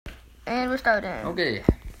And we're starting. Okay.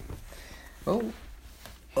 Well,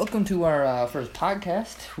 welcome to our first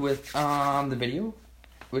podcast with the video,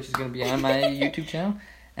 which is going to be on my YouTube channel.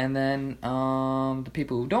 And then the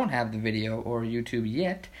people who don't have the video or YouTube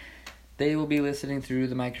yet, they will be listening through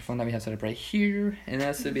the microphone that we have set up right here. And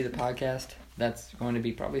that's going to be the podcast. That's going to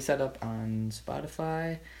be probably set up on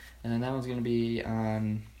Spotify. And then that one's going to be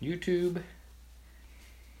on YouTube.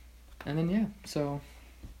 And then, yeah, so...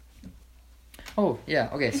 Oh, yeah,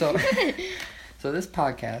 okay, so... So this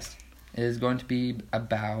podcast is going to be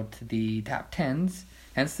about the top 10s,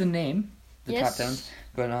 hence the name, the Yes. top 10s.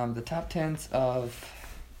 But the top 10s of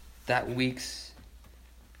that week's,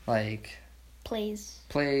 like, Plays.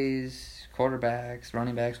 plays, quarterbacks,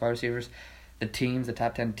 running backs, wide receivers, the teams, the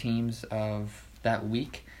top 10 teams of that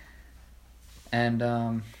week.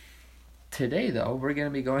 And today, though, we're going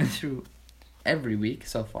to be going through every week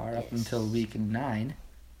so far, up Yes. until week 9.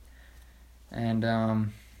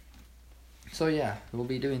 And so yeah, we'll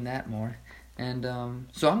be doing that more. And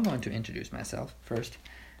so I'm going to introduce myself first.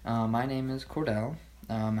 My name is Cordell.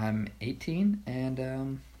 I'm 18,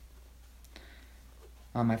 and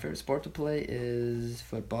my favorite sport to play is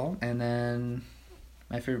football. And then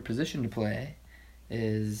my favorite position to play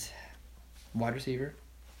is wide receiver.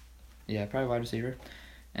 Yeah, probably wide receiver.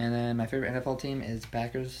 And then my favorite NFL team is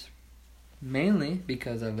Packers, mainly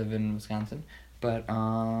because I live in Wisconsin. But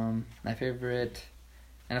my favorite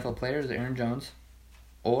NFL player is Aaron Jones,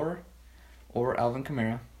 or Alvin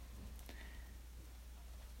Kamara.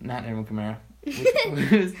 Not Alvin Kamara.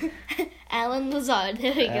 Who's Alan Lazard.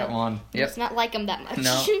 There we that go. one? Yep. Let's not like him that much.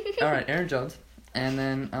 No. All right, Aaron Jones. And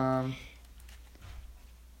then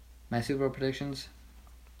my Super Bowl predictions.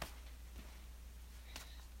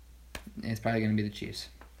 It's probably gonna be the Chiefs.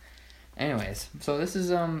 Anyways, so this is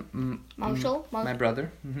Marshall? my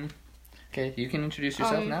brother. Okay, you can introduce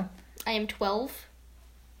yourself now. I am 12.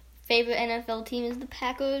 Favorite NFL team is the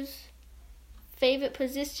Packers. Favorite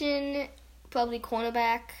position, probably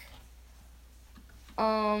cornerback.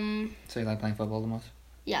 So you like playing football the most?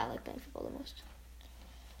 Yeah, I like playing football the most.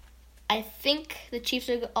 I think the Chiefs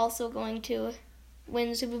are also going to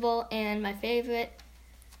win the Super Bowl, and my favorite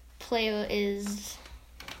player is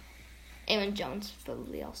Aaron Jones,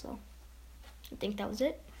 probably also. I think that was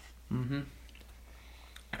it. Mm-hmm.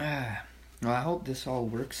 Well, I hope this all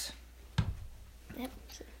works. Yep.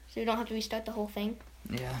 So you don't have to restart the whole thing.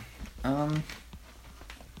 Yeah.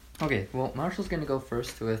 Okay, well, Marshall's going to go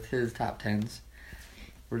first with his top 10s.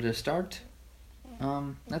 We're going to start...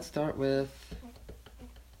 let's start with...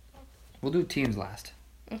 We'll do teams last.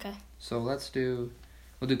 Okay. So we'll do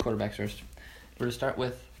quarterbacks first. We're going to start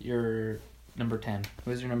with your number 10.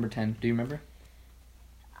 Who is your number 10? Do you remember?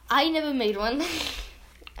 I never made one.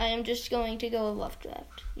 I am just going to go with rough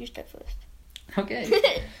draft. You start first.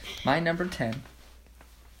 Okay. My number 10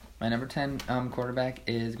 quarterback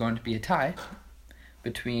is going to be a tie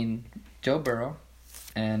between Joe Burrow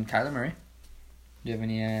and Kyler Murray. Do you have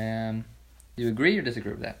any, do you agree or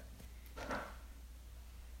disagree with that?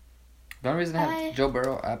 The only reason I have Joe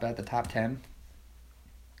Burrow up at the top 10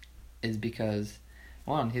 is because,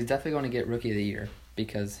 one, he's definitely going to get Rookie of the Year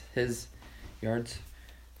because his yards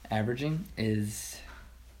averaging is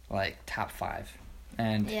like top 5.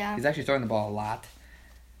 And Yeah. he's actually throwing the ball a lot.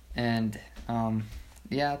 And,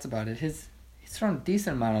 yeah, that's about it. He's thrown a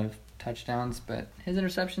decent amount of touchdowns, but his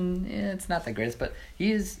interception, it's not the greatest. But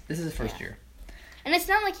this is his first year. And it's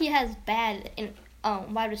not like he has bad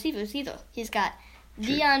wide receivers either. He's got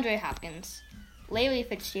True. DeAndre Hopkins, Larry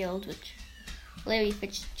Fitzgerald, which Larry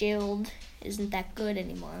Fitzgerald isn't that good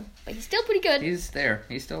anymore, but he's still pretty good. He's there.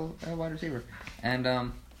 He's still a wide receiver.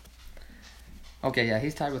 And, okay, yeah,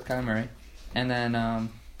 he's tied with Kyler Murray. And then,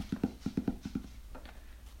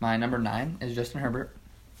 my number 9 is Justin Herbert.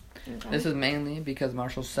 Okay. This is mainly because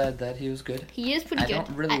Marshall said that he was good. He is pretty I good.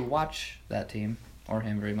 don't really watch that team or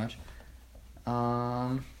him very much.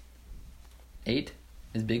 8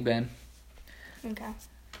 is Big Ben. Okay.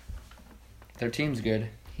 Their team's good.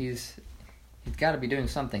 He's got to be doing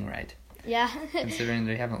something right, Yeah. considering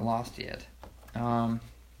they haven't lost yet.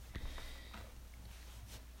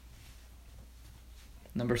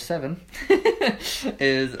 Number 7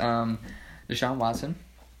 is Deshaun Watson.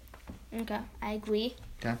 Okay, I agree.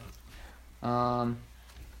 Okay.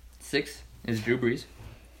 6 is Drew Brees.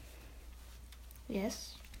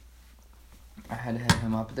 Yes. I had to have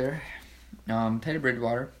him up there. Teddy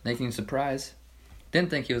Bridgewater, making a surprise. Didn't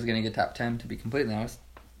think he was going to get top 10, to be completely honest.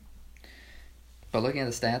 But looking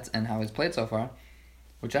at the stats and how he's played so far,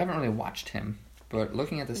 which I haven't really watched him, but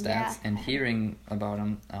looking at the stats Yeah. and hearing about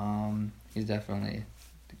him, he's definitely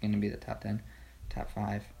going to be the top 10, top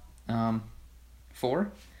 5.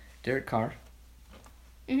 4, Derek Carr.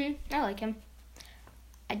 I like him.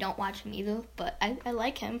 I don't watch him either, but I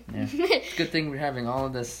like him. Yeah. It's a good thing we're having all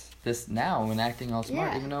of this now and acting all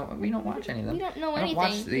smart, Yeah. even though we don't watch any of them. We don't know I don't anything.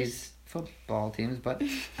 watch these football teams, but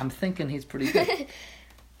I'm thinking he's pretty good.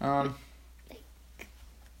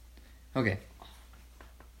 Okay.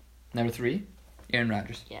 Number 3, Aaron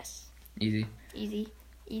Rodgers. Yes. Easy. Easy.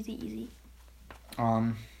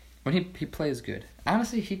 When he plays good.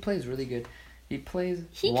 Honestly, he plays really good. He plays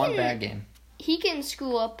He one can- bad game. He can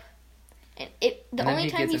screw up, and And then only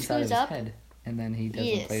time gets he inside of screws his up, head, and then he doesn't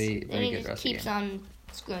yes, play then very he good just rest of the keeps game. on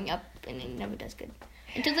screwing up, and he never does good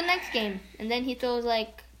until the next game, and then he throws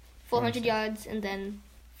like 400 yards and then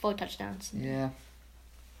 4 touchdowns. Yeah.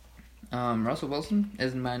 Russell Wilson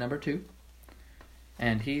is my number 2.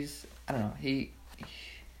 And he's, I don't know, he's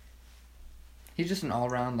just an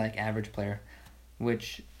all-around, like, average player,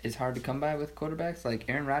 which is hard to come by with quarterbacks. Like,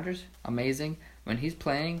 Aaron Rodgers, amazing. When he's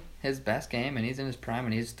playing his best game and he's in his prime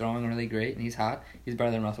and he's throwing really great and he's hot, he's better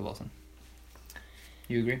than Russell Wilson.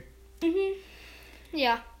 You agree?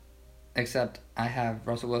 Yeah. Except I have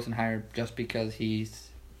Russell Wilson higher just because he's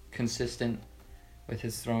consistent with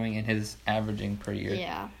his throwing and his averaging per year.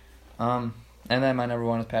 Yeah. And then my number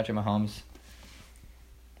 1 is Patrick Mahomes.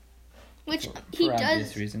 Which For he obvious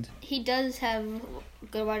does. reasons. He does have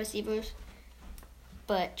good wide receivers,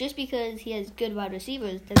 but just because he has good wide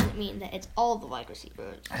receivers doesn't mean that it's all the wide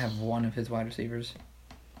receivers. I have one of his wide receivers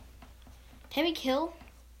Tyreek Hill,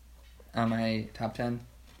 on my top 10.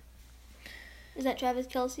 is that Travis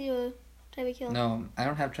Kelce or Tyreek Hill? No, I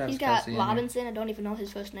don't have Travis He's got Kelce in here. Robinson. I don't even know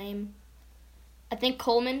his first name. I think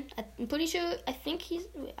Coleman. I'm pretty sure. I think he's.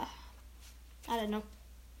 I don't know.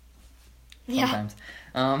 Sometimes.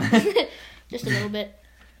 Just a little bit.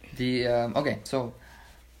 Okay, so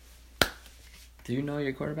do you know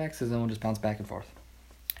your quarterbacks? Because then we'll just bounce back and forth.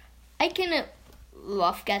 I can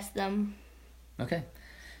rough guess them. Okay,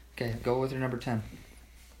 go with your number 10.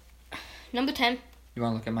 Number 10. You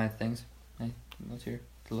want to look at my things? Hey, what's here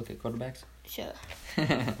to look at quarterbacks? Sure.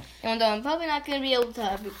 And I'm probably not going to be able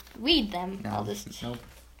to read them. No, I'll just. nope,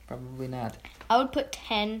 probably not. I would put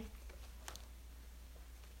 10.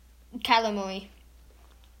 Kyler Murray.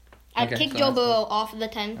 I'd Okay, kick so Joe that's Burrow off of the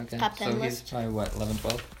 10 Okay, top 10 so list. he's probably what, 11,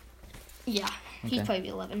 12? Yeah, he'd Okay. probably be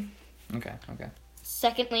 11. Okay.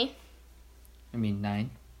 Secondly. I mean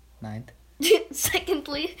 9th.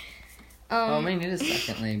 Secondly. I mean it is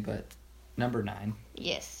secondly, but number 9.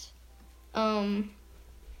 Yes. I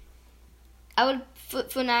would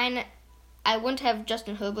for 9. I wouldn't have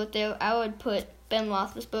Justin Herbert there. I would put Ben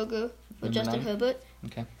Roethlisberger for Number Justin 9? Herbert.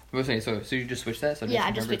 Okay. We'll say so you just switched that. So Yeah,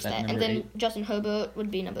 I Justin just Herbert's switched at that, number and then 8. Justin Herbert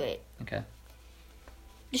would be number 8. Okay.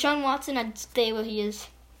 Deshaun Watson, I'd stay where he is.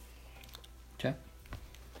 Okay.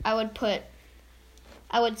 I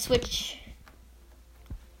would switch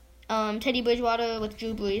Teddy Bridgewater with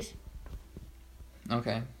Drew Brees.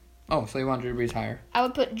 Okay. Oh, so you want Drew Brees higher? I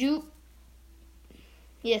would put Drew.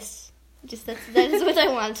 That is what I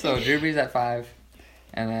want. So Drew Brees at 5,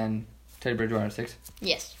 and then Teddy Bridgewater at 6.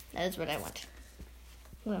 Yes, that is what I want.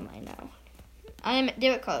 Where am I now? I am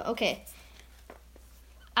Derek Carr. Okay.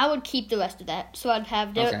 I would keep the rest of that. So I'd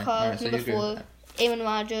have Derek Okay, Carr alright, so number you agree with 4, Aaron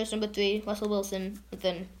Rodgers number 3, Russell Wilson, and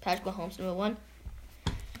then Patrick Mahomes number 1.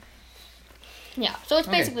 Yeah, so it's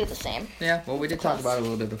Okay. basically the same. Yeah, well, we did talk about it a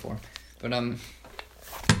little bit before. But,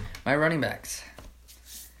 my running backs.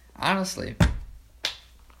 Honestly,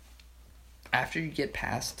 after you get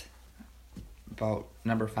past about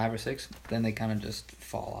number 5 or 6, then they kind of just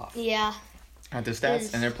fall off. Yeah. At their stats,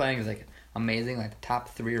 Is- and their playing is, like, amazing. Like, the top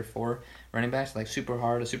 3 or 4 running backs, like, super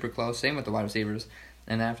hard or super close. Same with the wide receivers.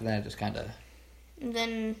 And after that, it just kind of... And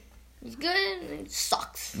then it's good and it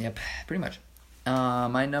sucks. Yep, pretty much.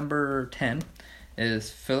 My number 10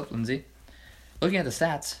 is Philip Lindsay. Looking at the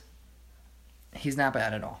stats, he's not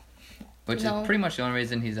bad at all. Which No. is pretty much the only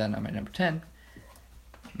reason he's at my number 10.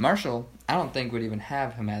 Marshall, I don't think would even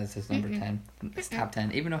have him as his number 10. His top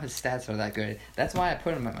 10, even though his stats are that good. That's why I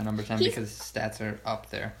put him at my number 10, He's- because his stats are up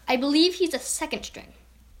there. I believe he's a second string.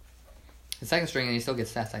 The second string, and he still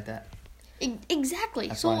gets stats like that. Exactly.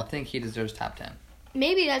 That's So why I think he deserves top 10.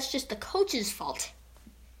 maybe that's just the coach's fault.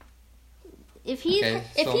 If he's Okay,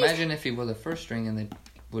 if so he's, imagine if he was a first string and they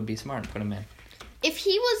would be smart and put him in. if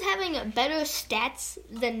he was having better stats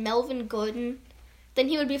than Melvin Gordon, then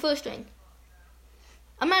he would be first string.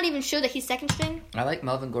 I'm not even sure that he's second string. I like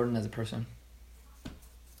Melvin Gordon as a person.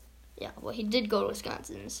 Yeah, well, he did go to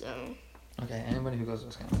Wisconsin, so... Okay, anybody who goes to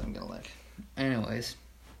Wisconsin, I'm gonna like. Anyways.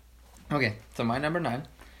 Okay, so my number 9,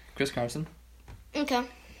 Chris Carson, Okay.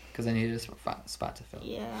 because I needed a spot to fill.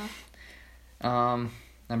 Yeah.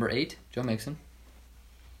 Number 8, Joe Mixon.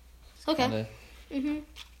 Okay. Kinda, Mhm.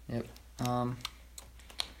 yep.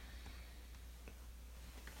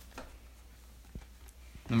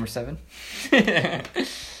 Number 7. I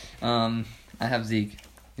have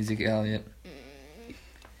Ezekiel Elliott.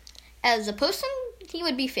 As a person, he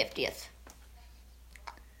would be 50th.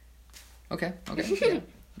 Okay. Yeah.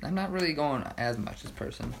 I'm not really going as much as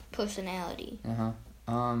person. Personality. Yeah,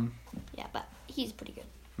 but he's pretty good.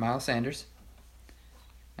 Miles Sanders.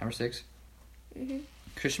 Number 6.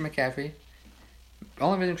 Christian McCaffrey.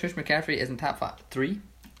 Only reason Christian McCaffrey isn't top 3.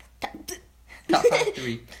 Top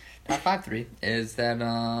 5-3. Top 5-3 is that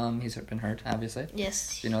he's been hurt, obviously.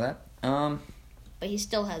 Yes. Do you know that? But he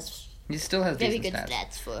still has very good good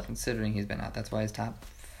stats for considering he's been out. That's why he's top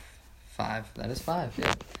 5. That is 5.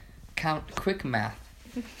 Yeah. Quick math.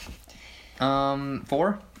 4.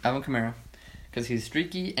 Alvin Kamara, because he's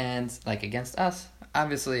streaky and against us.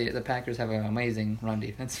 Obviously, the Packers have an amazing run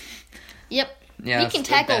defense. Yep. Yeah, he can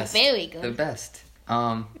tackle very good. The best.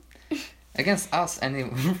 Against us, any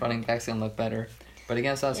running back's gonna look better. But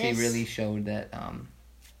against us, he really showed that.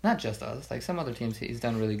 Not just us, some other teams, he's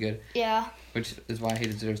done really good. Yeah. Which is why he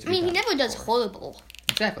deserves to be. He never does horrible.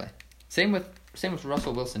 Exactly. Same with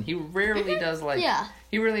Russell Wilson. He rarely does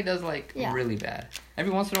He really does really bad.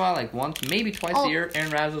 Every once in a while, once, maybe twice a year,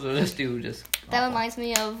 Aaron Rodgers will just do just. That reminds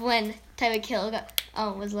me of when Tyreek Hill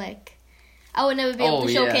was like, I would never be able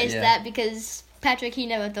to showcase that because Patrick, he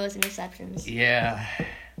never throws interceptions. Yeah.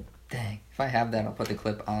 Dang. If I have that, I'll put the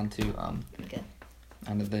clip onto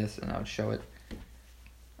this and I would show it.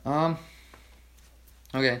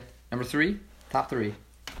 Okay. Number 3, top 3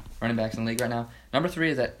 running backs in the league right now. Number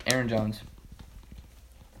 3 is at Aaron Jones.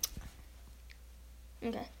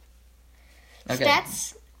 Okay.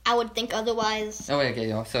 Stats, I would think otherwise. Oh, okay,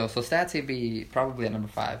 yo. So stats, he'd be probably at number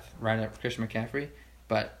 5, right at Christian McCaffrey.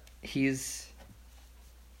 But I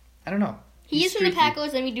don't know. He is from the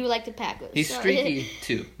Packers, and we do like the Packers. He's streaky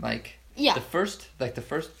too. Yeah. The first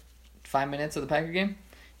 5 minutes of the Packer game,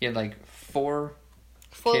 he had 4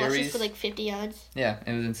 rushes for 50 yards. Yeah,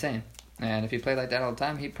 it was insane. And if he played like that all the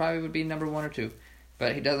time, he probably would be number 1 or 2.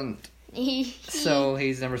 But he doesn't. So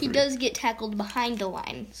he's number 3. He does get tackled behind the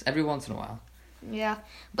line. Every once in a while. Yeah.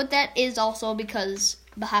 But that is also because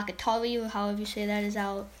Bahakatari, or however you say that, is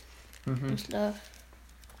out and stuff.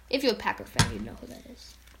 If you're a Packer fan, you know who that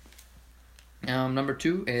is. Number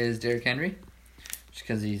 2 is Derrick Henry. Just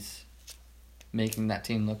because he's making that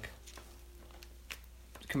team look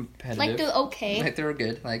competitive. They're okay. They're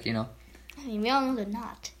good. I mean, we all know they're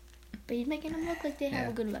not. But he's making them look like they have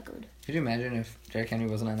a good record. Could you imagine if Derrick Henry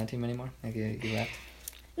wasn't on that team anymore? He left?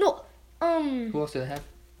 No. Who else do they have?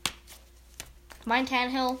 Ryan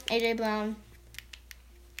Tannehill, AJ Brown.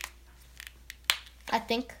 I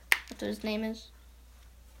think that's what his name is.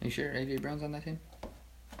 Are you sure AJ Brown's on that team?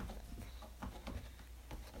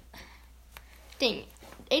 Dang.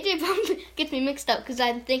 AJ Brown gets me mixed up because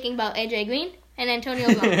I'm thinking about AJ Green and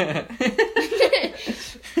Antonio Brown.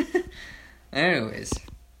 Anyways.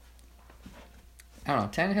 I don't know.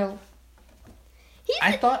 Tannehill.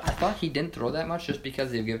 I thought he didn't throw that much just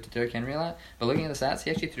because they give it to Derrick Henry a lot. But looking at the stats,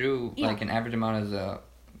 he actually threw an average amount as a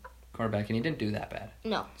quarterback, and he didn't do that bad.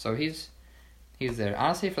 No. So he's there.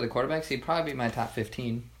 Honestly, for the quarterbacks, he'd probably be my top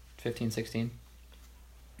 16.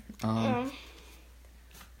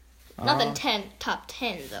 Nothing top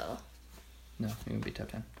 10 though. No, he would be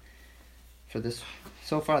top 10 for this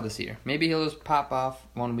so far this year. Maybe he'll just pop off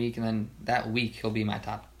one week, and then that week he'll be my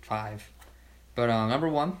top 5. But number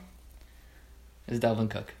 1 is Dalvin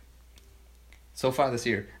Cook. So far this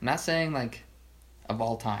year, I'm not saying of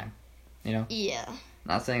all time, Yeah.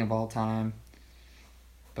 Not saying of all time,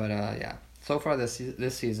 but yeah. So far this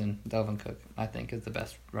season, Dalvin Cook I think is the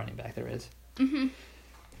best running back there is. Mhm.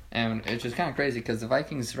 And it's just kind of crazy because the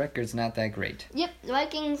Vikings' record's not that great. Yep, the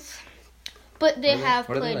Vikings, but they have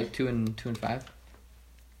played. What are are they 2 and 5?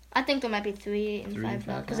 I think there might be 3 and 5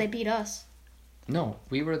 now because they beat us. No,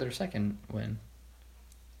 we were their second win.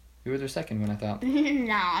 We were their second win, I thought. No,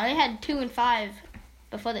 they had 2 and 5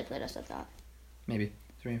 before they played us. I thought maybe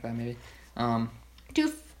 3 and 5, maybe.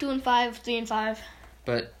 2 and 5, 3 and 5.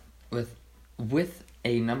 But with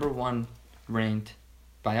a number 1 ranked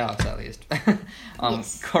by us at least,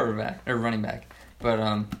 Yes. quarterback or running back, but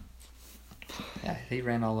yeah, he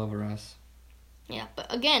ran all over us. Yeah,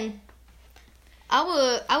 but again,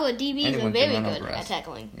 our DBs Anyone are very can run good over at us.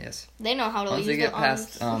 tackling. Yes. They know how to Once use they get their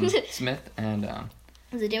past arms. Smith and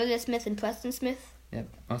Is it Darius Smith and Preston Smith? yep.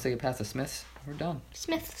 Once they get past the Smiths, we're done.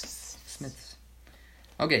 Smiths.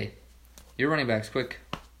 Okay, your running backs, quick.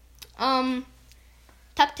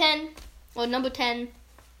 Top 10 or number 10.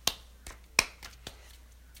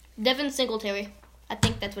 Devin Singletary. I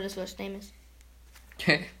think that's what his first name is.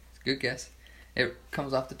 Okay, good guess. It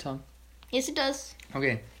comes off the tongue. Yes, it does.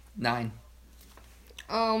 Okay, 9.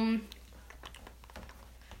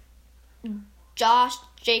 Josh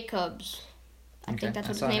Jacobs. I Okay, think that's I what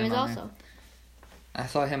his saw name him is on there. also. I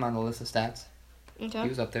saw him on the list of stats. Okay. He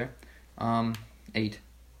was up there. 8.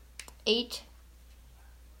 8.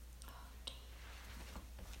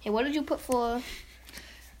 Hey, what did you put for?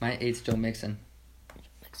 My 8's Joe Mixon.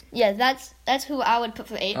 Yeah, that's who I would put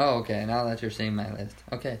for 8. Oh, okay. Now that you're seeing my list.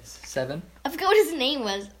 Okay, 7. I forgot what his name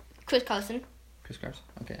was. Chris Carson. Chris Carson.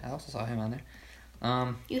 Okay, I also saw him on there.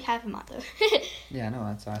 You have him on there. Yeah, no,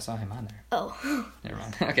 that's why I saw him on there. Oh, Never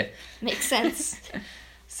mind. Okay. makes sense.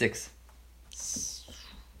 6.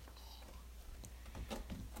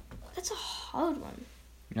 That's a hard one.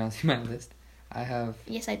 You want to see my list? I have,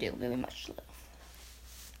 Yes, I do. Very much so.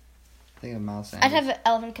 I think I have Miles Sanders. I'd have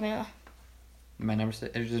Alvin Kamara. My number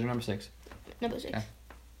 6. Is your number 6? Number 6. Yeah.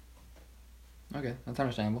 Okay, that's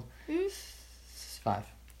understandable. 5.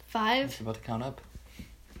 5. It's about to count up.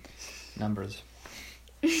 Numbers.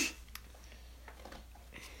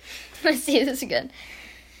 Let's see this again.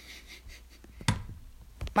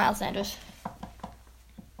 Miles Sanders.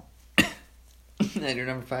 And your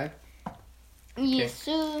number 5? Yes,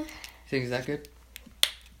 sir. Think is that good?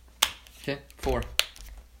 Okay, 4.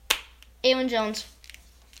 Aaron Jones.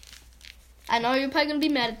 I know you're probably going to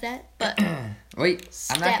be mad at that, but Wait,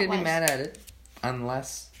 I'm not going to be Stat-wise. mad at it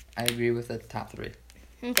unless I agree with the top 3.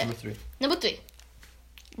 okay. Number 3. Number 3.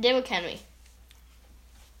 Derrick Henry.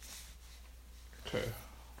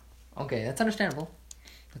 Okay, that's understandable.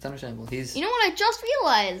 That's understandable. He's You know what I just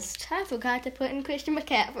realized? I forgot to put in Christian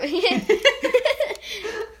McCaffrey.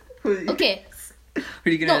 Okay. Who are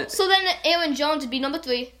you No, gonna? so then Aaron Jones would be number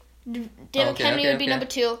 3. Derrick Okay, Henry okay, would be okay. number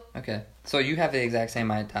 2. Okay, so you have the exact same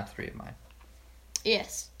top 3 of mine.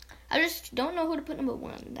 Yes. I just don't know who to put number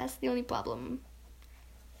 1. That's the only problem.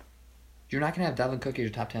 You're not gonna have Dalvin Cook as your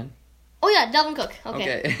top 10. Oh yeah, Dalvin Cook.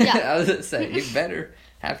 Okay. I Yeah. was gonna say you better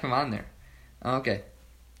have him on there. Okay.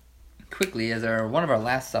 Quickly, as one of our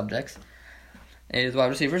last subjects is wide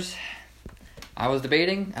receivers. I was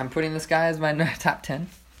debating. I'm putting this guy as my top 10,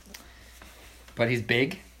 but he's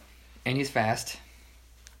big and he's fast,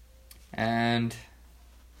 and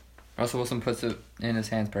Russell Wilson puts it in his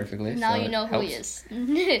hands perfectly. Now so you it know who he helps.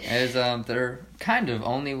 is. As they're kind of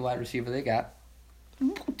only wide receiver they got.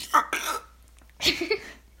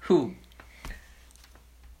 Who?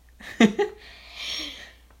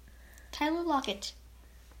 Tyler Lockett.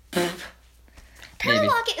 Maybe. Tyler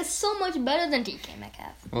Lockett is so much better than DK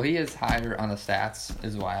Metcalf. Well, he is higher on the stats,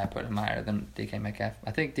 is why I put him higher than DK Metcalf.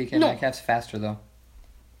 I think DK No. Metcalf's faster, though.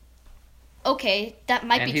 Okay, that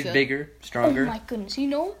might And be he's true. bigger, stronger. Oh my goodness, you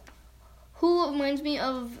know who reminds me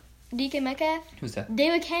of DK Metcalf? Who's that?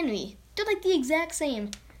 Derrick Henry. They're like the exact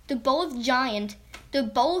same. They're both giant. They're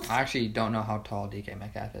both. I actually don't know how tall DK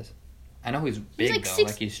Metcalf is. I know he's big, like though.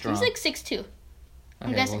 6. Like, he's strong. He's like 6'2". I'm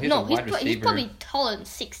Okay, guessing. well, he's No, a wide he's receiver. probably taller than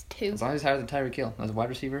 6'2". As long as he's higher than Tyreek Hill as a wide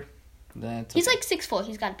receiver, that's He's okay. like 6'4".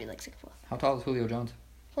 He's got to be like 6'4". How tall is Julio Jones?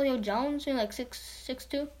 Julio Jones, maybe like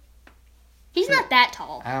 6'2". He's not that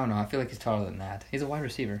tall. I don't know. I feel like he's taller than that. He's a wide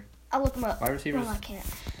receiver. I'll look him up. Wide receivers. No, I can't.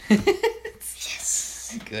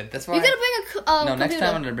 Yes. Good. That's why. You gotta bring a no, computer. next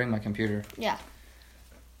time I'm gonna bring my computer. Yeah.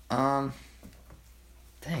 Dang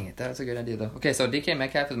it, that's a good idea though. Okay, so DK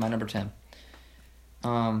Metcalf is my number 10.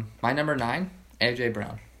 My number 9, AJ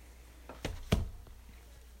Brown.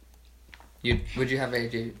 Would you have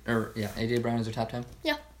AJ Brown as your top 10?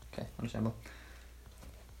 Yeah. Okay, understandable.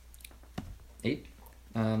 8.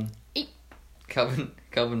 8.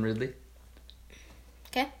 Calvin Ridley.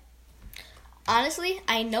 Okay. Honestly,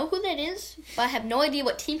 I know who that is, but I have no idea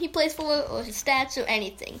what team he plays for or his stats or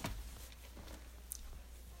anything.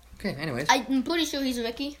 Okay, anyways. I'm pretty sure he's a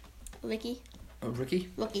rookie. Ricky. Rookie?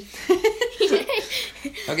 Rookie.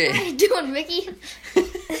 Okay. How you doing, Ricky?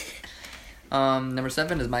 Number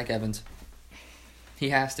 7 is Mike Evans. He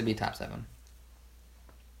has to be top 7.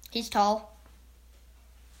 He's tall.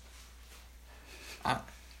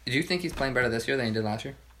 Do you think he's playing better this year than he did last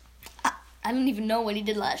year? I don't even know what he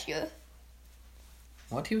did last year.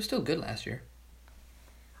 What? He was still good last year.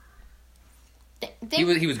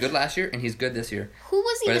 Think, He was good last year, and he's good this year. who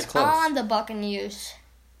was but it's even close. on the Buccaneers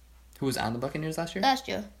Who was on the Buccaneers last year? last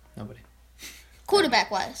year? Nobody.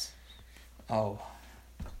 Quarterback-wise. Oh,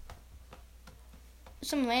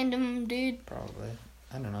 Some random dude. probably.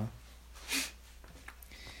 I don't know.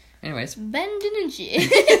 Anyways. Ben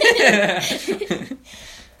DiNucci.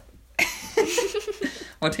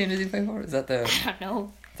 What team does he play for? Is that the... I don't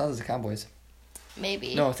know. I thought it was the Cowboys.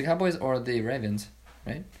 Maybe. No, it's the Cowboys or the Ravens,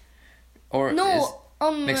 right? Or No,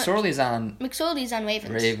 McSorley's on McSorley's on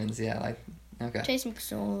Ravens. Ravens, yeah, like... Okay. Chase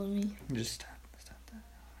McSorley. Just stop that.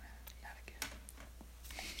 Not again.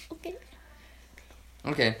 Okay.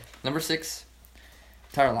 Okay, number 6,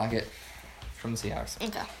 Tyler Lockett. from the Seahawks.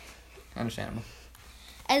 Okay. Understandable.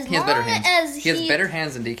 As He has long better hands. as He has better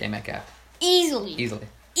hands than DK Metcalf. Easily.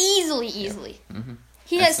 Easily. Mm-hmm.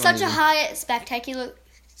 He That's has so such easy. a high spectacular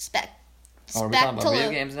Oh, are we talking about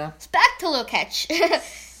video games now? spectacular catch.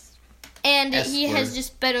 And he S-word. has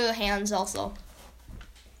just better hands also.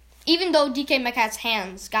 Even though DK Metcalf's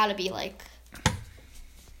hands gotta be like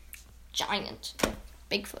giant.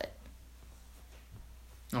 Bigfoot.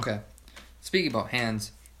 Okay. Speaking about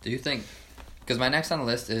hands, do you think... Because my next on the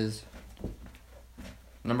list is...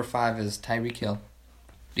 Number 5 is Tyreek Hill.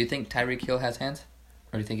 Do you think Tyreek Hill has hands?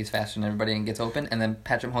 Or do you think he's faster than everybody and gets open? And then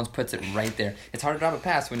Patrick Mahomes puts it right there. It's hard to drop a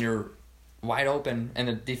pass when you're wide open and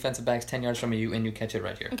the defensive back's 10 yards from you and you catch it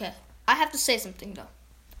right here. Okay. I have to say something though.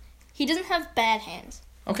 He doesn't have bad hands.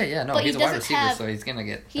 Okay, yeah, no, But he's he a wide doesn't receiver, have- so he's going to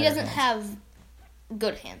get He better doesn't hands. have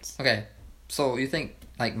good hands. Okay, so you think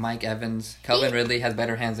like Mike Evans, Calvin Ridley has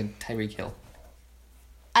better hands than Tyreek Hill?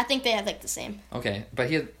 I think they have like the same. Okay, but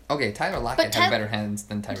Tyler Lockett has better hands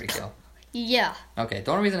than Tyreek Hill. Yeah. Okay,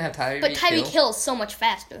 the only reason I have But Tyreek Hill is so much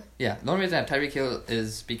faster. Yeah, the only reason I have Tyreek Hill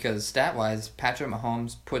is because stat-wise, Patrick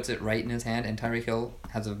Mahomes puts it right in his hand, and Tyreek Hill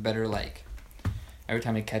has a better, like, every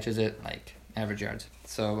time he catches it, like, average yards.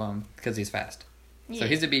 So, because he's fast. Yeah. So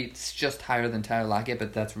he's to be just higher than Tyler Lockett,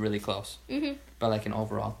 but that's really close. Mm-hmm. But, like, in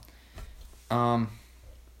overall.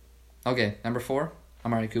 Okay, number 4,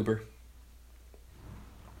 Amari Cooper.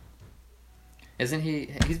 Isn't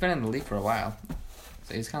he's been in the league for a while.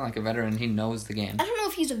 So he's kind of like a veteran. He knows the game. I don't know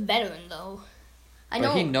if he's a veteran though.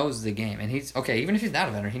 But he knows the game, and he's okay. Even if he's not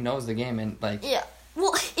a veteran, he knows the game, and like. Yeah.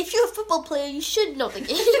 Well, if you're a football player, you should know the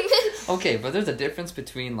game. Okay, but there's a difference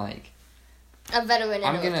between like. A veteran. And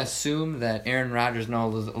I'm gonna assume that Aaron Rodgers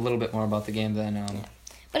knows a little bit more about the game than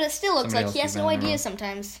But it still looks somebody like he else has who's no been in the idea room.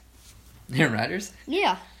 sometimes. Aaron Rodgers.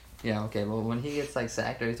 Yeah. Yeah. Okay. Well, when he gets like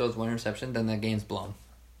sacked or he throws one interception, then the game's blown.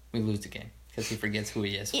 We lose the game because he forgets who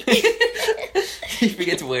he is. He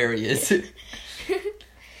forgets where he is.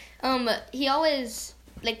 He always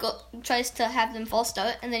tries to have them false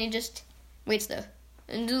start, and then he just waits there,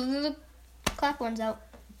 and the clock runs out.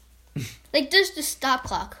 Like there's the stop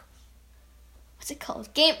clock. What's it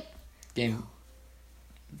called? Game.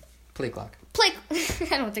 Play clock. Play.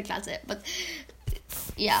 I don't think that's it, but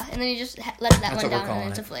yeah. And then he just lets that That's one what we're down, and calling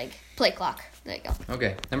it's a it. flag. Play clock. There you go.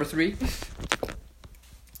 Okay. Number 3.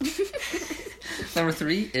 Number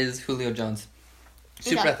 3 is Julio Jones.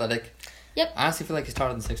 Super Okay. athletic. Yep. I honestly feel like he's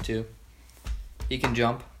taller than 6'2". He can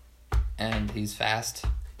jump, and he's fast,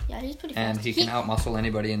 Yeah, he's pretty fast. and he can outmuscle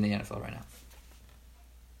anybody in the NFL right now.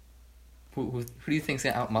 Who do you think's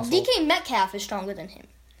gonna outmuscle? DK Metcalf is stronger than him.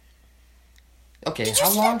 Okay, Did you how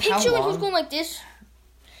see long? that picture when he was How going long? like this?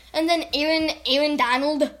 And then Aaron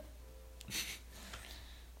Donald.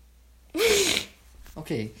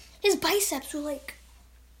 Okay, His biceps were like.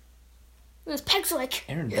 His pecs were like.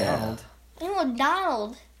 Aaron Donald. Aaron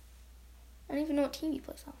Donald. I don't even know what team he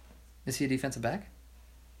plays on. Is he a defensive back?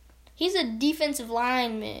 He's a defensive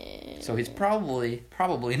lineman. So he's probably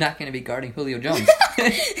not going to be guarding Julio Jones.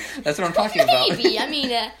 That's what I'm talking about. Maybe. I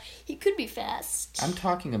mean, he could be fast. I'm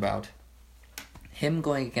talking about him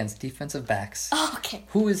going against defensive backs. Oh, okay.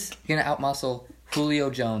 Who is going to outmuscle Julio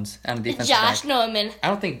Jones on a defensive back? Josh Norman. I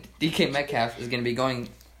don't think DK Metcalf is going to be going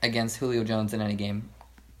against Julio Jones in any game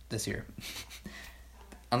this year.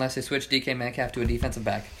 Unless they switch DK Metcalf to a defensive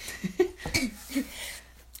back.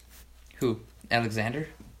 Who? Alexander?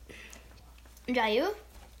 Jair?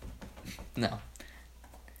 No.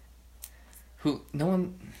 Who? No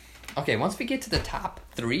one... Okay, once we get to the top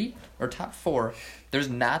 3 or top 4, there's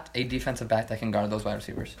not a defensive back that can guard those wide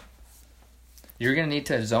receivers. You're going to need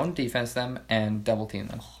to zone defense them and double team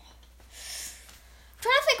them. I'm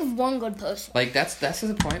trying to think of one good person. Like, that's to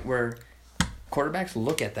the point where quarterbacks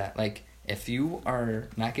look at that. Like, if you are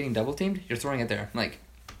not getting double teamed, you're throwing it there. Like,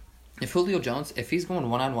 if Julio Jones, if he's going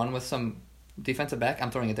one-on-one with some defensive back,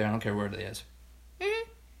 I'm throwing it there. I don't care where it is. Mm-hmm.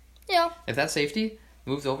 Yeah. If that safety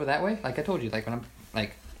moves over that way, like I told you, like when I'm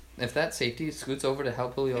like, if that safety scoots over to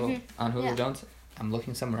help Julio on Julio Jones, I'm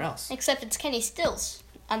looking somewhere else. Except it's Kenny Stills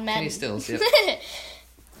on Madden. Kenny Stills, yep.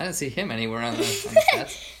 I didn't see him anywhere on the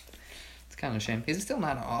stats. It's kind of a shame. He's still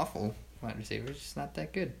not an awful wide receiver. He's just not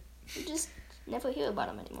that good. You just never hear about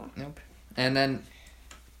him anymore. Nope. And then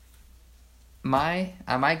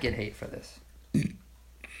I might get hate for this.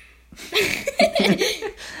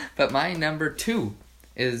 But my number 2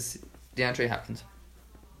 is DeAndre Hopkins.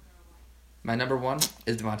 My number 1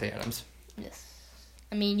 is Devontae Adams. Yes.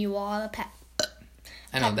 I mean, you are a pack.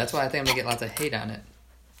 I know, that's why I think I'm going to get lots of hate on it.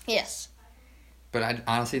 Yes. But I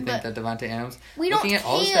honestly think But that Devontae Adams, we don't looking at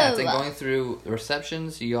all the care stats and about- going through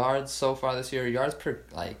receptions, yards so far this year, yards per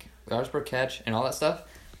catch, and all that stuff,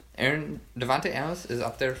 Devontae Adams is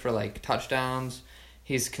up there for like touchdowns.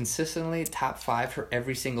 He's consistently top 5 for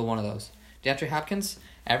every single one of those. DeAndre Hopkins,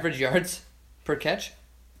 average yards per catch,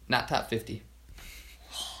 not top 50.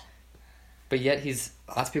 But yet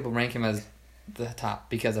lots of people rank him as the top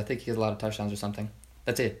because I think he has a lot of touchdowns or something.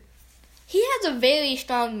 That's it. He has a very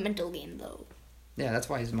strong mental game, though. Yeah, that's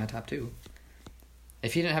why he's in my top 2.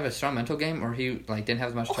 If he didn't have a strong mental game or he like didn't have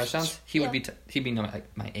as much touchdowns, he'd be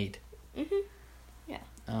my 8. Mhm. Yeah.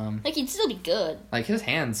 Like he'd still be good. Like his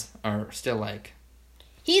hands are still like.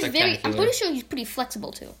 I'm pretty sure he's pretty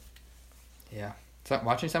flexible too. Yeah. So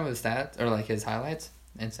watching some of his stats or like his highlights,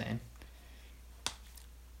 insane.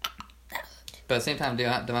 But at the same time,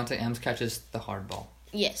 Devontae Adams catches the hard ball.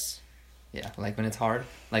 Yes. Yeah, like when it's hard,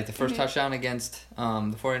 like the first touchdown against the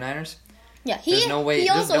 49ers. Yeah, there's no way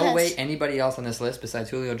anybody else on this list besides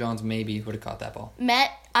Julio Jones maybe would have caught that ball.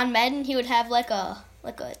 On Madden, he would have like a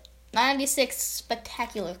 96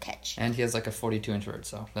 spectacular catch. And he has like a 42 introvert,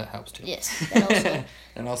 so that helps too. Yes, that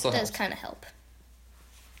also does kind of help.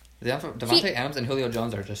 Devontae Adams and Julio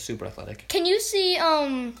Jones are just super athletic. Can you see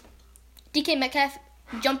DK Metcalf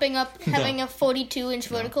jumping up, having a 42-inch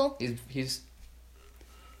vertical? He's.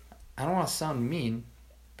 I don't want to sound mean,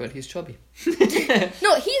 but he's chubby.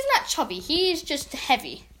 No, he's not chubby. He's just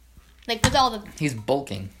heavy, like with all the. He's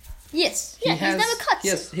bulking. Yes. Yeah. He's never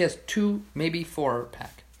cuts. He has 2, maybe 4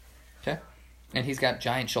 pack. Okay, and he's got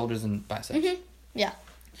giant shoulders and biceps. Mm-hmm. Yeah.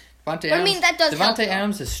 Devontae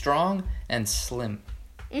Adams is strong and slim,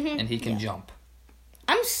 and he can jump.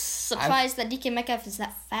 I'm surprised that DK Metcalf is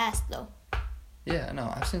that fast, though. Yeah,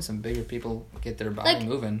 no, I've seen some bigger people get their body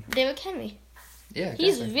moving. Derrick Henry. Yeah, exactly.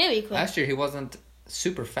 He's very quick. Last year he wasn't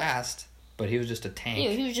super fast, but he was just a tank. Yeah,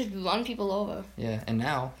 he would just run people over. Yeah, and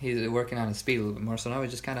now he's working on his speed a little bit more, so now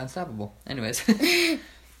he's just kind of unstoppable. Anyways,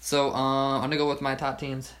 so I'm gonna go with my top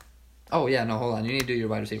teams. Oh yeah, no, hold on. You need to do your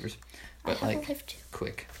wide receivers, but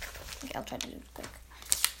quick. Okay, I'll try to do it quick.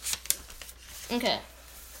 Okay.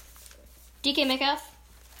 DK Metcalf.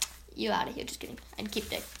 You out of here. Just kidding. I'd keep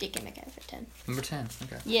DK Metcalf at 10. Number 10.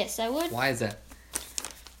 Okay. Yes, I would. Why is that?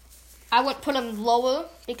 I would put him lower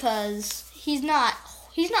because he's not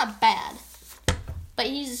bad, but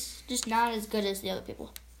he's just not as good as the other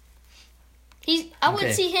people. I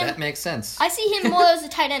would see him. That makes sense. I see him more as a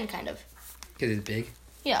tight end, kind of. Because he's big.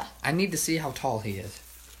 Yeah. I need to see how tall he is.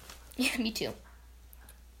 Yeah, me too.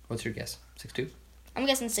 What's your guess? 6'2"? I'm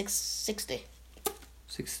guessing 6'60".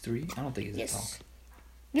 6'3"? I don't think he's that tall.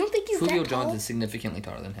 You don't think he's Julio that tall? Jones is significantly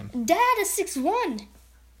taller than him. Dad is 6'1".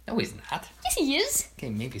 No, he's not. Yes, he is. Okay,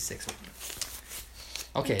 maybe 6'1".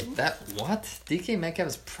 Okay, what? DK Metcalf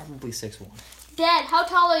is probably 6'1". Dad, how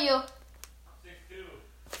tall are you? 6'2".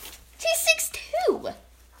 He's 6'2".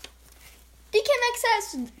 DK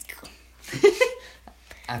Metcalf.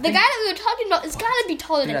 The guy that we were talking about has got to be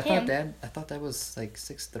taller than him. I thought that was like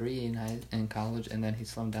 6'3" in college, and then he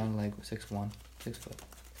slimmed down to like 6'1", 6 foot.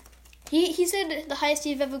 He said the highest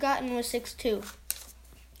he's ever gotten was 6'2".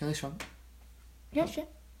 No, he shrunk. Yeah, sure.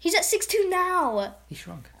 He's at 6'2" now. He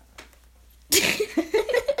shrunk.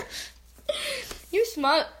 You're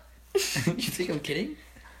smart. You think I'm kidding?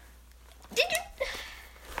 Did you?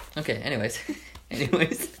 Okay, anyways.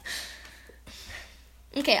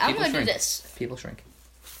 Okay, I'm going to do this. People shrink.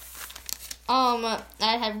 I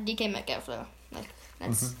have DK Metcalf though. Like,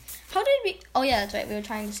 that's... How did we... Oh, yeah, that's right. We were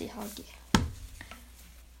trying to see how...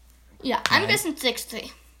 Yeah, I'm guessing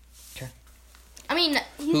 6'3". Okay. I mean...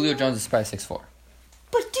 Julio Jones is probably 6'4".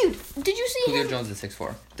 But, dude, did you see Julio Jones is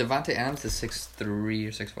 6'4". Devontae Adams is 6'3"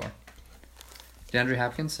 or 6'4". DeAndre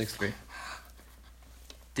Hopkins, 6'3".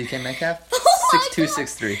 DK Metcalf, 6'2",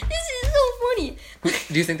 6'3". This is so funny.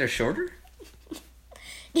 Do you think they're shorter?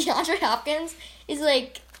 DeAndre Hopkins is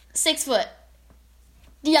like 6 foot.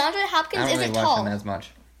 DeAndre Hopkins isn't tall. I don't really watch him as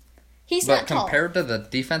much. He's not tall. But compared to the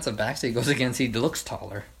defensive backs he goes against, he looks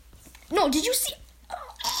taller. No, did you see...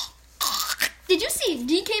 Did you see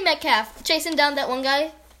DK Metcalf chasing down that one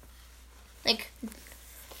guy? Like...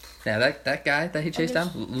 Yeah, that guy that he chased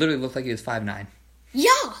down literally looked like he was 5'9". Yeah,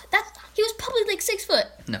 he was probably like 6 foot.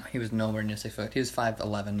 No, he was nowhere near 6 foot. He was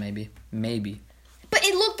 5'11", maybe. But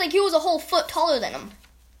it looked like he was a whole foot taller than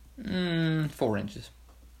him. 4 inches.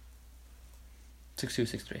 6'2",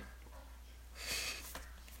 6'3".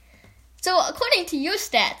 So according to your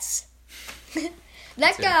stats,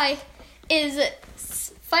 that guy is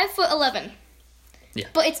 5'11". Yeah.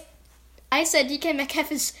 But I said DK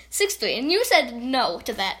Metcalf is 6'3", and you said no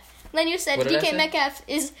to that. Then you said DK Metcalf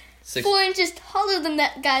is 4 inches taller than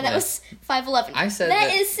that guy that was 5'11". I said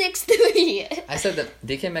that is 6'3". I said that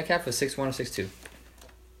DK Metcalf was 6'1" or 6'2".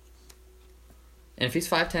 And if he's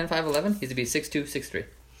 5'10", 5'11", he's to be 6'2", 6'3".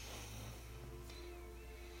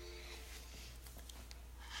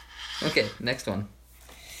 Okay, next one.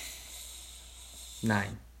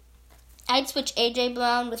 9. I'd switch AJ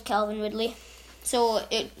Brown with Calvin Ridley. So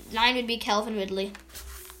 9 would be Calvin Ridley.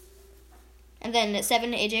 And then at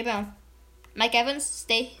 7, AJ Brown. Mike Evans, I'd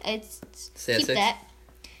Stay at keep 6. that.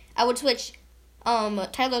 I would switch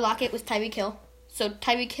Tyler Lockett with Tyreek Hill. So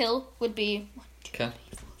Tyreek Hill would be Okay.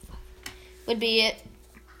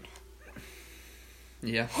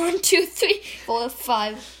 Yeah. 1, 2, 3, 4,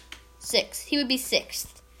 5, 6. He would be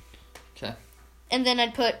 6th. Okay. And then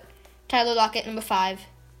I'd put Tyler Lockett number 5.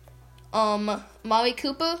 Mari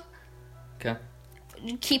Cooper, Okay.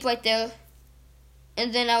 keep right there.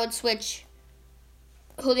 And then I would switch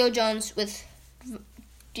Julio Jones with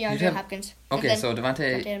DeAndre have- Hopkins. Okay, And so then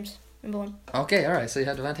Devontae. Adams, number 1. Okay, all right. So you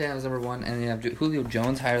have Devontae Adams number 1, and you have Julio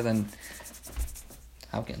Jones higher than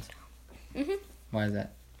Hopkins. Mhm. Why is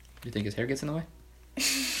that? Do you think his hair gets in the way?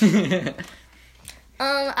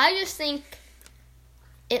 I just think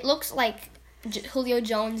it looks like Julio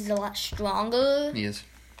Jones is a lot stronger. He is.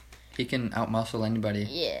 He can outmuscle anybody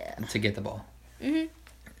Yeah. to get the ball. Mhm.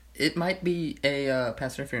 It might be a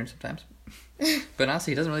pass interference sometimes, but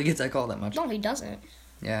honestly, he doesn't really get that call that much. No, he doesn't.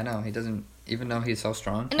 Yeah, I know he doesn't. Even though he's so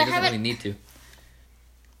strong, And he I doesn't really haven't- need to.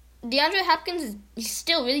 DeAndre Hopkins he's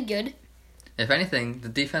still really good. If anything, the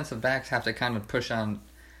defensive backs have to kind of push on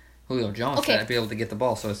Julio Jones Okay. to be able to get the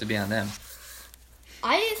ball, so as to be on them.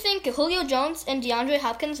 I think Julio Jones and DeAndre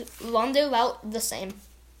Hopkins run their route the same.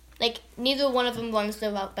 Like, neither one of them runs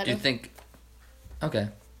their route Do better. you think? Okay.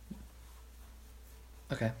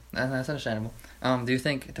 Okay, that's understandable. Do you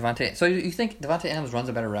think Devontae? So you think Devontae Adams runs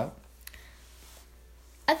a better route?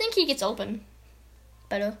 I think he gets open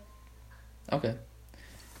better. Okay.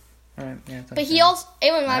 All right. Yeah. But he also,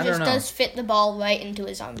 Aaron I don't Rodgers know. does fit the ball right into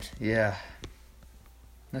his arms. Yeah.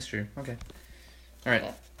 That's true. Okay. All right. Okay.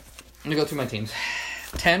 I'm gonna go through my teams.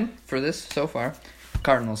 10 for this so far.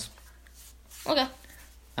 Cardinals. Okay.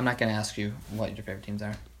 I'm not gonna ask you what your favorite teams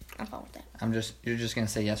are. I'm fine with that. You're just gonna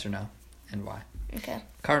say yes or no, and why. Okay.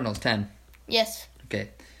 Cardinals 10. Yes. Okay.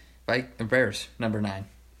 Bears number 9.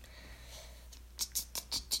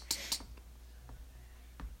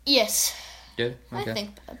 Yes. Good. Okay. I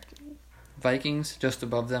think Vikings just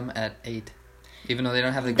above them at 8. Even though they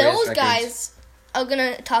don't have the greatest those records. guys are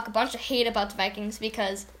going to talk a bunch of hate about the Vikings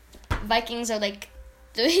because Vikings are like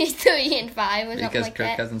 3 and 5 or something Because like Kirk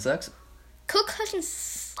that. Cousins sucks. Kirk Cousins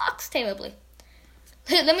sucks terribly.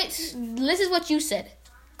 This is what you said.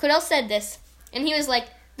 Cordell said this, and he was like,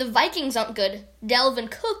 the Vikings aren't good. Delvin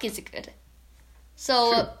Cook is good.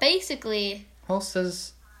 So, True. basically, Who else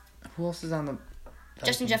is on the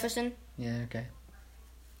Justin Vikings? Jefferson, Yeah, okay.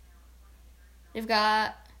 they've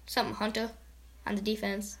got something Hunter on the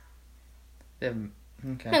defense. Okay.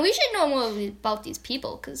 Man, we should know more about these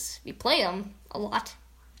people, because we play them a lot.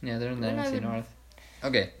 Yeah, they're in the We're not NFC even- North.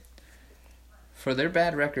 Okay. For their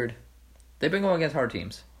bad record, they've been going against hard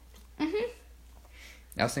teams. Mhm.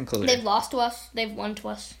 Us included. They've lost to us, they've won to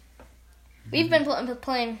us. We've been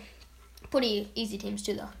playing pretty easy teams,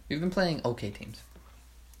 too, though. We've been playing okay teams.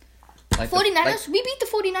 Like 49ers? We beat the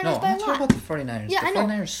 49ers no, by I'm a talking lot. about the 49ers. Yeah, the I know.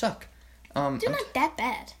 49ers suck. They're I'm, not that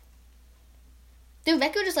bad. Their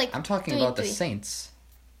record is like I'm talking 3 about and the 3. Saints.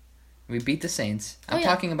 We beat the Saints. Oh, I'm yeah.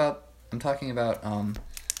 talking about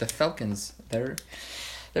the Falcons.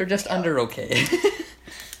 They're just under okay.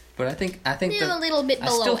 But I think They're a little bit I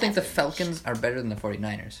below still think the average. Falcons are better than the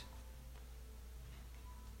 49ers.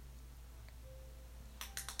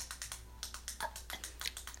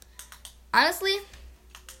 Honestly,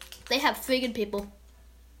 they have 3 good people.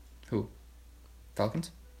 Who?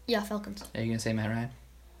 Falcons? Yeah, Falcons. Are you gonna say Matt Ryan?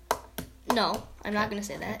 No, I'm not going to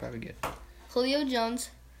say that. Probably good. Julio Jones,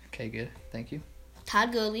 Okay, good. Thank you.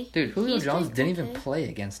 Todd Gurley. Dude, Julio He's Jones doing didn't even okay. play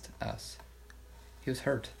against us. He was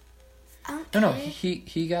hurt. I don't No, care.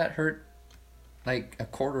 he got hurt like a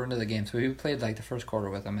quarter into the game. So we played like the first quarter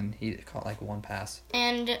with him, and he caught like one pass.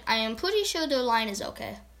 And I am pretty sure their line is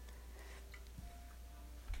okay.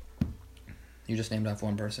 You just named off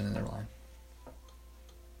one person in their line.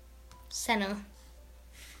 Center.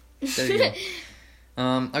 There you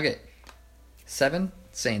go. Okay. 7,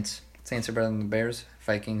 Saints. Saints are better than the Bears,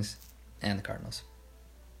 Vikings, and the Cardinals.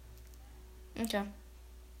 Okay.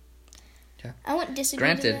 Okay. I wouldn't disagree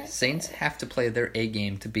with Granted, that. Saints have to play their A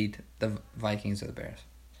game to beat the Vikings or the Bears.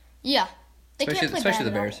 Yeah. They can't play Especially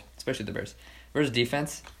bad the at all. Bears. Especially the Bears. Bears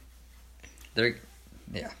defense, they're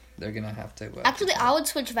gonna have to. Actually, I would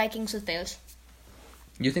switch Vikings with Bears.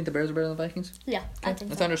 You think the Bears are better than the Vikings? Yeah, I think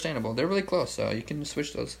That's so. understandable. They're really close, so you can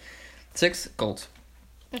switch those. 6, Colts.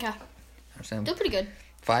 Okay. Understandable. They're pretty good.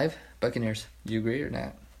 5, Buccaneers. Do you agree or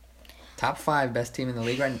not? Top 5 best team in the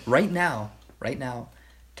league right now.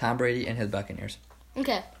 Tom Brady and his Buccaneers.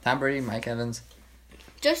 Okay. Tom Brady, Mike Evans.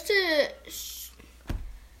 Just to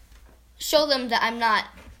show them that I'm not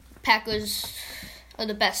Packers are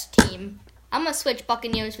the best team, I'm going to switch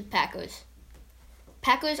Buccaneers with Packers.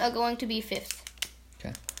 Packers are going to be 5th.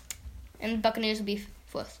 Okay. And Buccaneers will be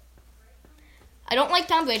 4th. I don't like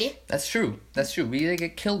Tom Brady. That's true. We didn't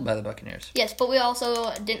get killed by the Buccaneers. Yes, but we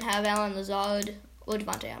also didn't have Allen Lazard or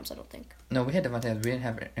Devontae Adams, I don't think. No, we had Devontae Adams. We didn't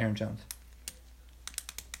have Aaron Jones.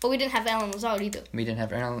 But we didn't have Allen Lazard either. We didn't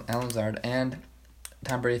have Alan Lazard, and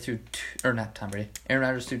Tom Brady threw not Tom Brady. Aaron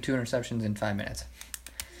Rodgers threw 2 interceptions in 5 minutes.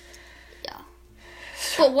 Yeah.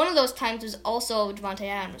 But one of those times was also Devontae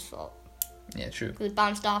Adams' fault. Yeah, true. Because it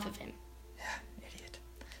bounced off of him. Yeah, idiot.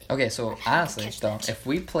 Okay, so honestly, catch though, that. if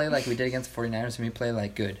we play like we did against the 49ers and we play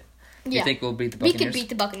like good, do Yeah. you think we'll beat the We Buccaneers? could beat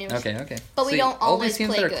the Buccaneers. Okay. But we See, don't all always these teams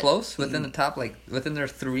play that are good. close within the top, like within their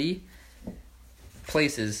 3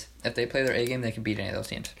 places, if they play their A game, they can beat any of those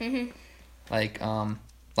teams. Mm-hmm. Like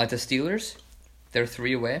the Steelers, they're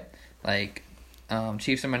 3 away. Like,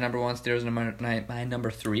 Chiefs are my number 1, Steelers are my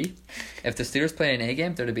number 3. If the Steelers play an A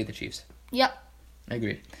game, they're to beat the Chiefs. Yep. I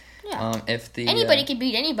agree. Yeah. If the Anybody can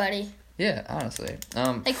beat anybody. yeah, honestly.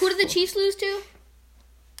 Like, who did the Chiefs lose to?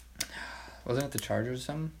 Wasn't it the Chargers or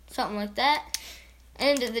something? Something like that.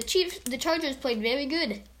 And the Chargers played very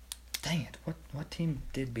good. Dang it! What team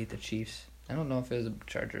did beat the Chiefs? I don't know if it was the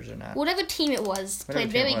Chargers or not. Whatever team it was Whatever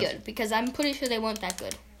played team very it was. good because I'm pretty sure they weren't that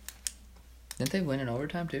good. Didn't they win in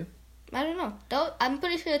overtime too? I don't know. I'm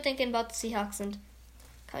pretty sure they're thinking about the Seahawks and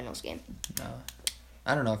Cardinals game. No.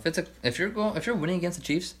 I don't know if you're winning against the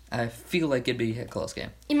Chiefs. I feel like it'd be a close game.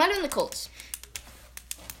 It might have been the Colts.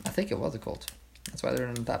 I think it was the Colts. That's why they're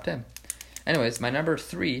in the top 10. Anyways, my number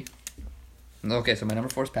 3. Okay, so my number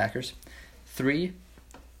 4 is Packers. 3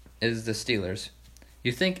 is the Steelers.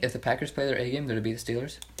 You think if the Packers play their A game, they're to beat the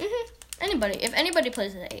Steelers? Anybody. If anybody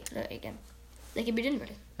plays the A game, they can beat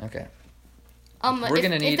anybody. Okay. We're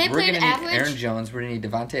gonna need average, Aaron Jones. We're gonna need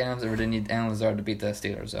Devontae Adams, and we're gonna need Alan Lazard to beat the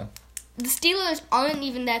Steelers. Though the Steelers aren't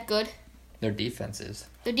even that good. their defense is.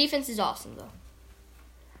 Their defense is awesome though.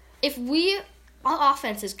 Our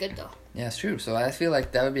offense is good though. Yeah, it's true. So I feel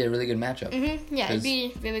like that would be a really good matchup. Yeah, it'd 'Cause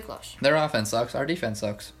be very close. Their offense sucks. Our defense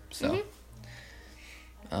sucks. So.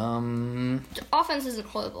 The offense isn't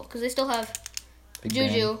horrible because they still have Big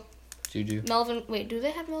Juju, Ben, Juju. Melvin. Wait, do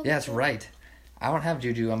they have Melvin? Yeah, that's right. I don't have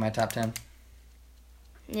Juju on my top 10.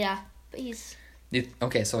 Yeah, but he's.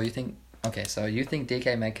 So you think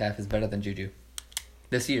DK Metcalf is better than Juju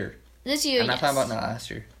this year? This year, I'm not yes. talking about not last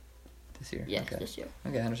year. This year. Yes, Okay. this year.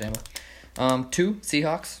 Okay, understandable. 2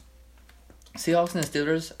 Seahawks. Seahawks and the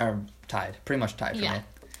Steelers are tied, pretty much tied for Yeah.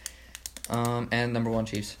 me. And number 1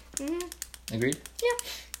 Chiefs. Mhm. Agreed.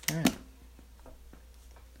 Yeah. All right.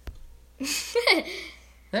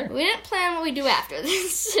 There. We didn't plan what we do after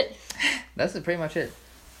this. That's pretty much it.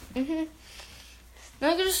 Mhm.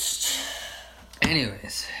 Now just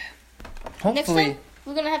Anyways, next hopefully. time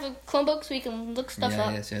we're gonna have a Chromebook so we can look stuff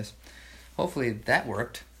up. Yes. Hopefully that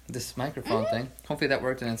worked. This microphone thing. Hopefully that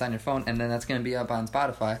worked and it's on your phone, and then that's gonna be up on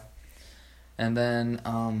Spotify. And then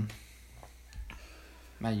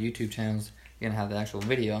my YouTube channel's gonna have the actual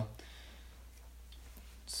video.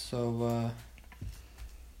 So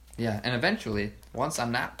yeah, and eventually, once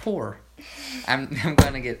I'm not poor, I'm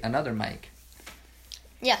gonna get another mic.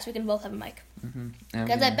 Yes, we can both have a mic. And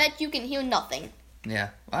Because I bet you can hear nothing. Yeah,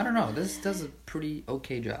 I don't know. This does a pretty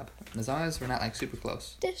okay job, as long as we're not like super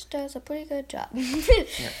close. This does a pretty good job.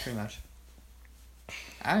 Yeah, pretty much.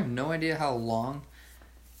 I have no idea how long.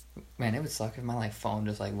 Man, it would suck if my like phone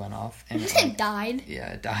just like went off and it, It died. yeah,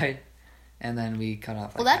 it died, and then we cut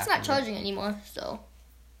off. Well, like, that's half not of it. charging anymore, so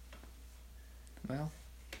Well,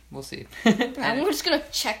 we'll see. I'm just gonna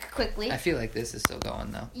check quickly. I feel like this is still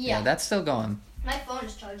going though. Yeah. That's still going. My phone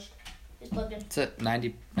is charged. It's plugged in. It's at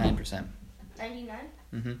 99%.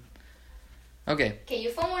 99. Okay, Okay,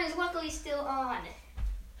 your phone is luckily still on.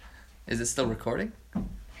 is it still recording?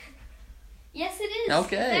 Yes, it is.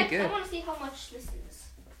 Okay, In fact, good. I want to see how much this is.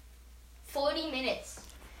 40 minutes.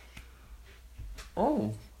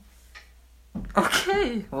 Oh.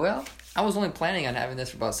 Okay. Well, I was only planning on having this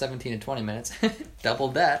for about 17 to 20 minutes.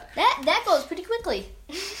 Doubled that. That goes pretty quickly.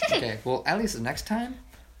 Okay. Well, at least the next time,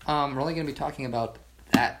 we're only going to be talking about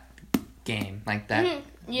that game, like that.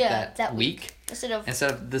 Yeah, that week instead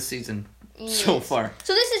of this season so Yes. far.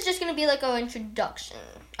 So this is just gonna be like our introduction.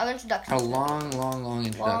 Our introduction. A long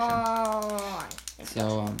introduction. Long.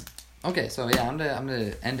 So okay, so yeah, I'm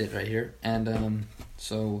gonna end it right here, and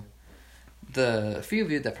so the few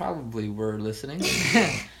of you that probably were listening,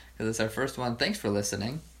 because it's our first one, thanks for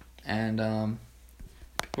listening, and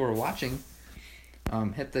who are watching,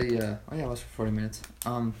 hit the it was for 40 minutes.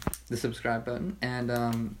 The subscribe button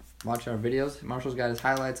and watch our videos. Marshall's got his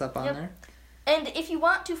highlights up on Yep. there. And if you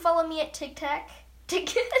want to follow me at TikTok,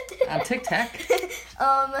 On TikTok.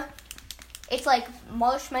 it's like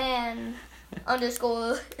Marshman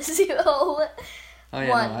 _0. Oh yeah,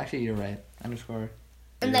 One. no, actually you're right. Underscore.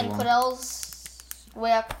 And then 01. Cordell's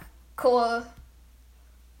Core.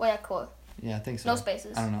 Yeah, I think so. No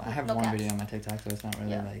spaces. I don't know. I have No one caps. video on my TikTok, so it's not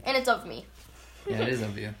really Yeah. like. And it's of me. Yeah, it is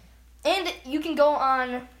of you. And you can go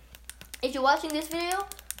on, if you're watching this video,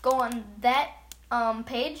 go on that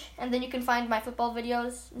page, and then you can find my football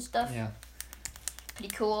videos and stuff. Yeah.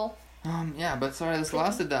 Pretty cool. Yeah, but sorry this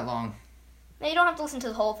lasted that long. Now you don't have to listen to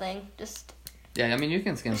the whole thing. Just Yeah, I mean you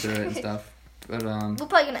can skim through it and stuff, but we're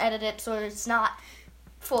probably gonna edit it so it's not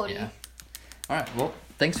 40. yeah. All right. Well,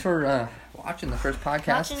 thanks for watching the first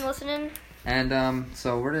podcast. Watching, listening. And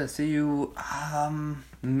so we're gonna see you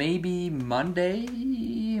maybe Monday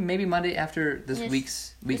after this Yes, week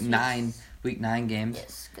this 9 games.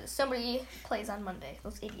 Yes, because somebody plays on Monday.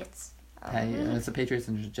 Those idiots. Hey, it's the Patriots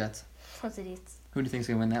and the Jets. Those idiots. Who do you think's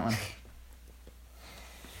gonna win that one?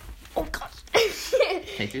 Oh gosh.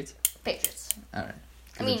 Patriots. Patriots. All right. I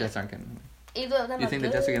Because mean, the Jets aren't gonna. Either of them. Do you think the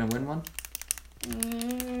Jets are gonna win one?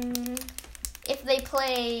 If they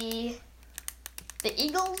play the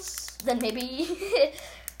Eagles, then maybe.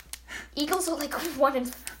 Eagles are like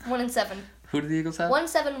 1-7. Who do the Eagles have?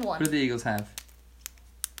 1-7-1. Who do the Eagles have?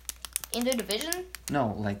 In their division?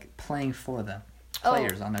 No, like playing for them. Oh.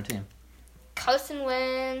 Players on their team. Carson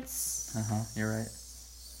Wentz. You're right.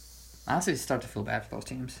 I honestly start to feel bad for those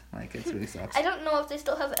teams. Like, it really sucks. I don't know if they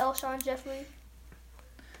still have Alshon Jeffrey.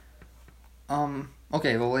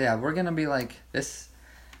 Okay, well, yeah, we're gonna be like this.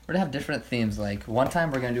 We're gonna have different themes. Like, one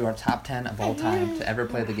time we're gonna do our top 10 of all time to ever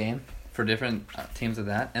play the game for different teams of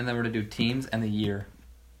that. And then we're gonna do teams and the year.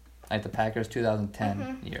 Like the Packers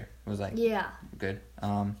 2010 year. It was like Yeah. good.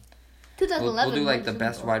 2011. We'll do like was the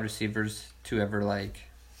best Super Bowl. wide receivers to ever like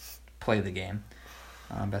play the game.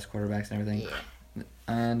 Best quarterbacks and everything. Yeah.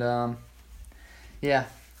 And yeah,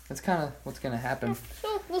 that's kind of what's gonna happen.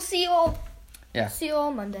 So we'll see you all. Yeah. See you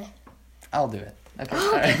all Monday. I'll do it. Okay.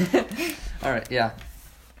 All right. All right. Yeah.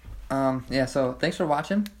 Yeah. So thanks for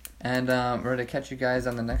watching, and we're gonna catch you guys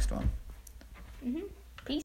on the next one. Mhm.